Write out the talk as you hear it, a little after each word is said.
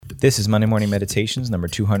This is Monday Morning Meditations, number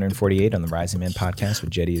 248 on the Rising Man podcast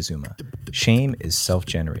with Jeddy Azuma. Shame is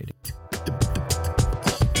self-generated.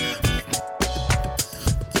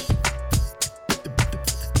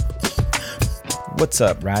 What's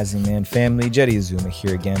up, Rising Man family? Jeddy Azuma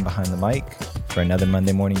here again behind the mic for another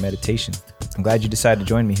Monday Morning Meditation. I'm glad you decided to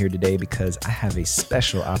join me here today because I have a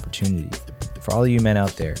special opportunity for all of you men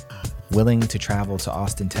out there willing to travel to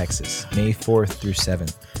Austin, Texas, May 4th through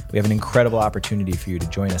 7th. We have an incredible opportunity for you to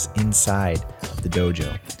join us inside of the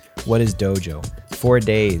dojo. What is dojo? 4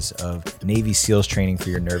 days of Navy SEALs training for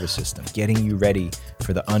your nervous system, getting you ready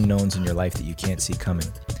for the unknowns in your life that you can't see coming.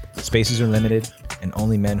 Spaces are limited, and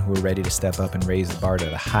only men who are ready to step up and raise the bar to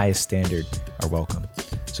the highest standard are welcome.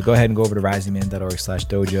 So go ahead and go over to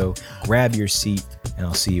risingman.org/dojo, grab your seat, and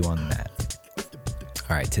I'll see you on the mat.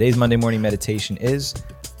 All right, today's Monday morning meditation is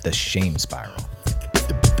the shame spiral.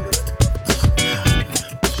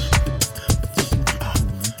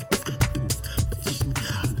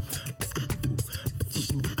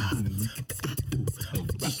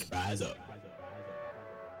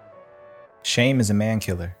 Shame is a man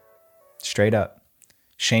killer. Straight up.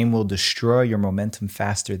 Shame will destroy your momentum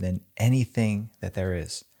faster than anything that there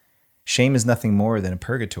is. Shame is nothing more than a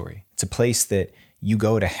purgatory. It's a place that you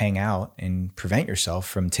go to hang out and prevent yourself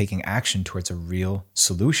from taking action towards a real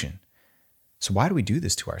solution. So why do we do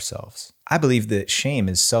this to ourselves? I believe that shame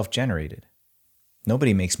is self-generated.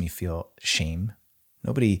 Nobody makes me feel shame.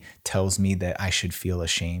 Nobody tells me that I should feel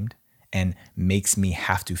ashamed and makes me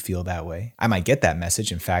have to feel that way. I might get that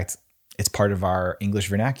message. In fact, it's part of our English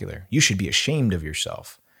vernacular. You should be ashamed of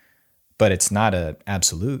yourself. But it's not an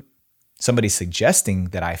absolute. Somebody suggesting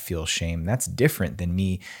that I feel shame, that's different than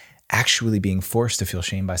me actually being forced to feel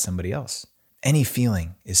shame by somebody else. Any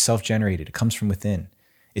feeling is self-generated. It comes from within.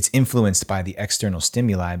 It's influenced by the external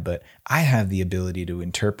stimuli, but I have the ability to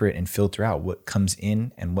interpret and filter out what comes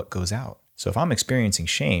in and what goes out. So if I'm experiencing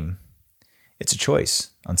shame, it's a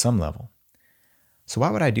choice on some level. So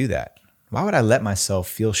why would I do that? Why would I let myself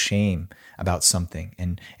feel shame about something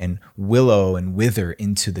and willow and wither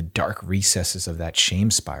into the dark recesses of that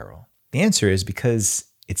shame spiral? The answer is because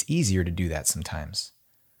it's easier to do that sometimes.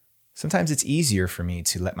 Sometimes it's easier for me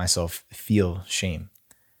to let myself feel shame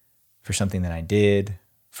for something that I did,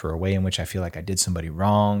 for a way in which I feel like I did somebody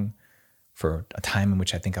wrong, for a time in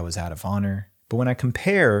which I think I was out of honor. But when I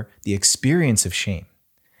compare the experience of shame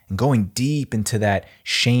and going deep into that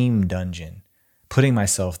shame dungeon, putting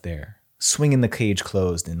myself there, swinging the cage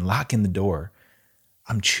closed and locking the door,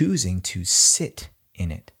 I'm choosing to sit in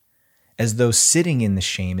it, as though sitting in the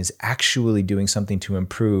shame is actually doing something to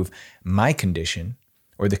improve my condition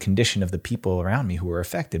or the condition of the people around me who were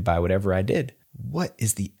affected by whatever I did. What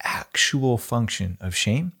is the actual function of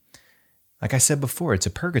shame? Like I said before, it's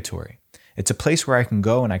a purgatory. It's a place where I can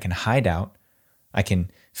go and I can hide out. I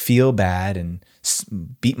can feel bad and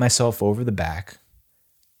beat myself over the back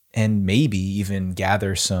and maybe even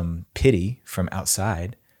gather some pity from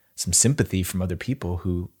outside, some sympathy from other people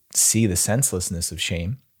who see the senselessness of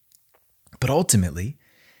shame. But ultimately,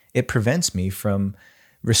 it prevents me from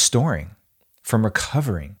restoring, from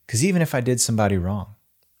recovering. Because even if I did somebody wrong,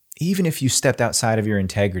 even if you stepped outside of your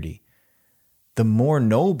integrity, the more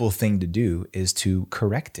noble thing to do is to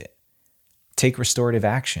correct it. Take restorative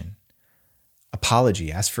action.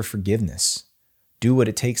 Apology, ask for forgiveness. Do what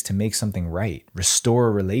it takes to make something right. Restore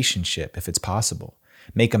a relationship if it's possible.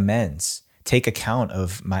 Make amends. Take account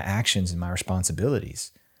of my actions and my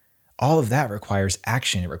responsibilities. All of that requires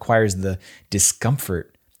action. It requires the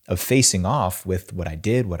discomfort of facing off with what I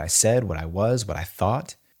did, what I said, what I was, what I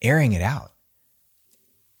thought, airing it out.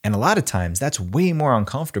 And a lot of times that's way more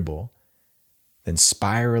uncomfortable than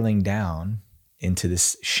spiraling down into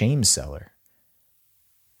this shame cellar.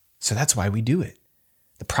 So that's why we do it.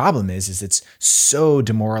 The problem is it's so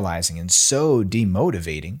demoralizing and so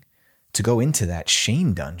demotivating to go into that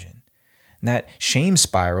shame dungeon. And that shame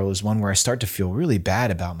spiral is one where I start to feel really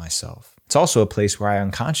bad about myself. It's also a place where I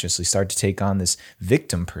unconsciously start to take on this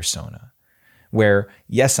victim persona where,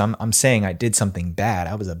 yes, I'm saying I did something bad.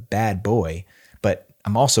 I was a bad boy, but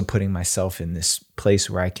I'm also putting myself in this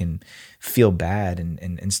place where I can feel bad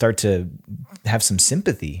and start to have some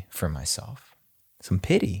sympathy for myself, some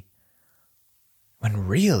pity. When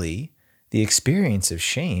really, the experience of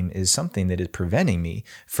shame is something that is preventing me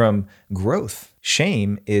from growth.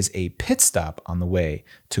 Shame is a pit stop on the way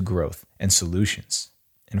to growth and solutions.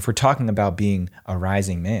 And if we're talking about being a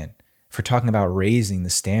rising man, if we're talking about raising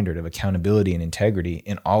the standard of accountability and integrity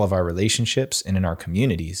in all of our relationships and in our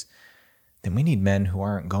communities, then we need men who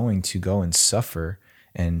aren't going to go and suffer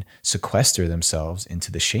and sequester themselves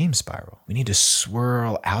into the shame spiral. We need to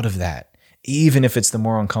swirl out of that, even if it's the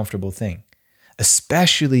more uncomfortable thing.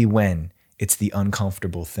 especially when it's the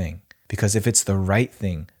uncomfortable thing. Because if it's the right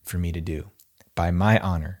thing for me to do, by my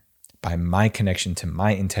honor, by my connection to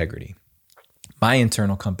my integrity, my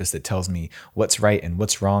internal compass that tells me what's right and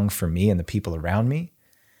what's wrong for me and the people around me,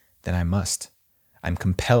 then I must. I'm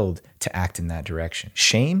compelled to act in that direction.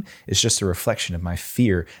 Shame is just a reflection of my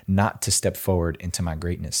fear not to step forward into my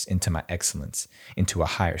greatness, into my excellence, into a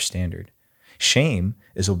higher standard. Shame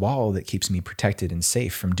is a wall that keeps me protected and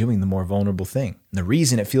safe from doing the more vulnerable thing. And the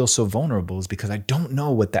reason it feels so vulnerable is because I don't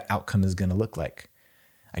know what the outcome is going to look like.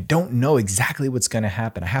 I don't know exactly what's going to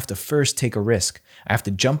happen. I have to first take a risk. I have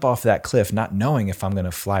to jump off that cliff not knowing if I'm going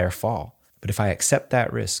to fly or fall. But if I accept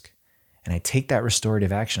that risk and I take that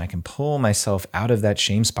restorative action, I can pull myself out of that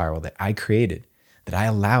shame spiral that I created, that I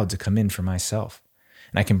allowed to come in for myself.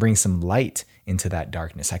 And I can bring some light into that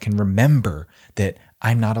darkness. I can remember that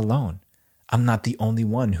I'm not alone. I'm not the only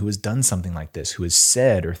one who has done something like this, who has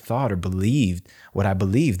said or thought or believed what I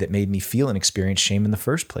believed that made me feel and experience shame in the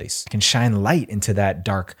first place. I can shine light into that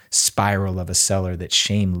dark spiral of a cellar that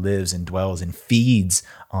shame lives and dwells and feeds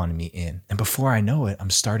on me in. And before I know it, I'm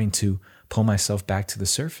starting to pull myself back to the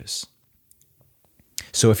surface.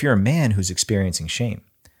 So if you're a man who's experiencing shame,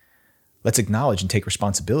 let's acknowledge and take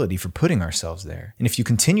responsibility for putting ourselves there. And if you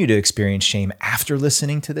continue to experience shame after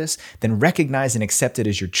listening to this, then recognize and accept it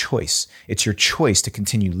as your choice. It's your choice to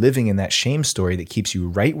continue living in that shame story that keeps you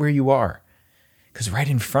right where you are. Because right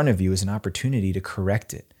in front of you is an opportunity to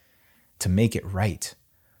correct it, to make it right,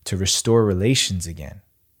 to restore relations again.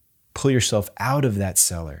 Pull yourself out of that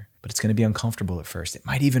cellar, but it's going to be uncomfortable at first. It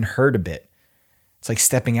might even hurt a bit. It's like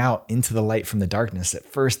stepping out into the light from the darkness. At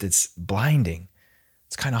first, it's blinding.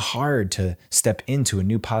 It's kind of hard to step into a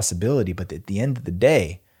new possibility, but at the end of the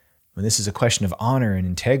day, when this is a question of honor and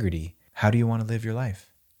integrity, how do you want to live your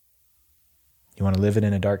life? You want to live it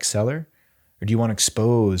in a dark cellar? Or do you want to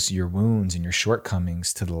expose your wounds and your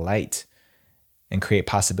shortcomings to the light and create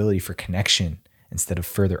possibility for connection instead of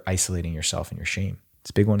further isolating yourself in your shame?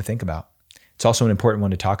 It's a big one to think about. It's also an important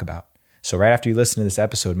one to talk about. So right after you listen to this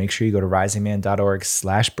episode, make sure you go to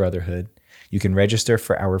risingman.org/brotherhood. You can register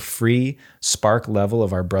for our free Spark level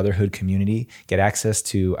of our Brotherhood community, get access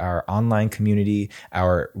to our online community,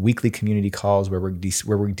 our weekly community calls where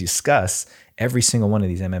we discuss every single one of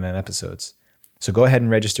these MMM episodes. So go ahead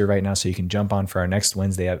and register right now so you can jump on for our next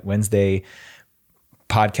Wednesday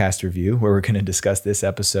podcast review where we're going to discuss this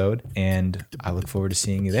episode. And I look forward to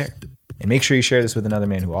seeing you there. And make sure you share this with another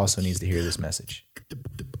man who also needs to hear this message.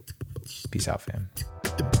 Peace out, fam.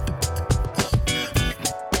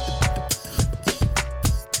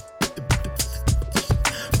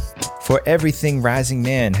 For everything Rising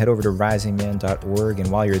Man, head over to risingman.org.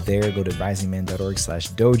 And while you're there, go to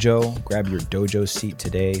risingman.org/dojo. Grab your dojo seat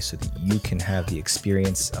today so that you can have the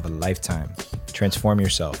experience of a lifetime. Transform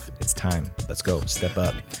yourself. It's time. Let's go. Step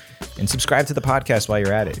up. And subscribe to the podcast while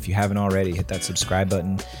you're at it. If you haven't already, hit that subscribe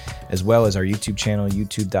button, as well as our YouTube channel,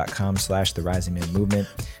 youtube.com/The Rising Man Movement.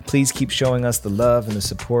 Please keep showing us the love and the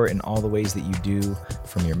support in all the ways that you do,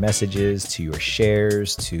 from your messages to your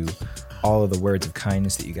shares to all of the words of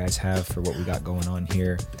kindness that you guys have for what we got going on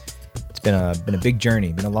here. It's been a big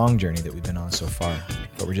journey, been a long journey that we've been on so far,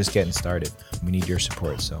 but we're just getting started. We need your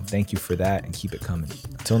support, so thank you for that and keep it coming.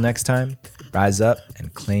 Until next time, rise up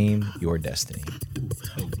and claim your destiny.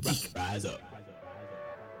 Rise up.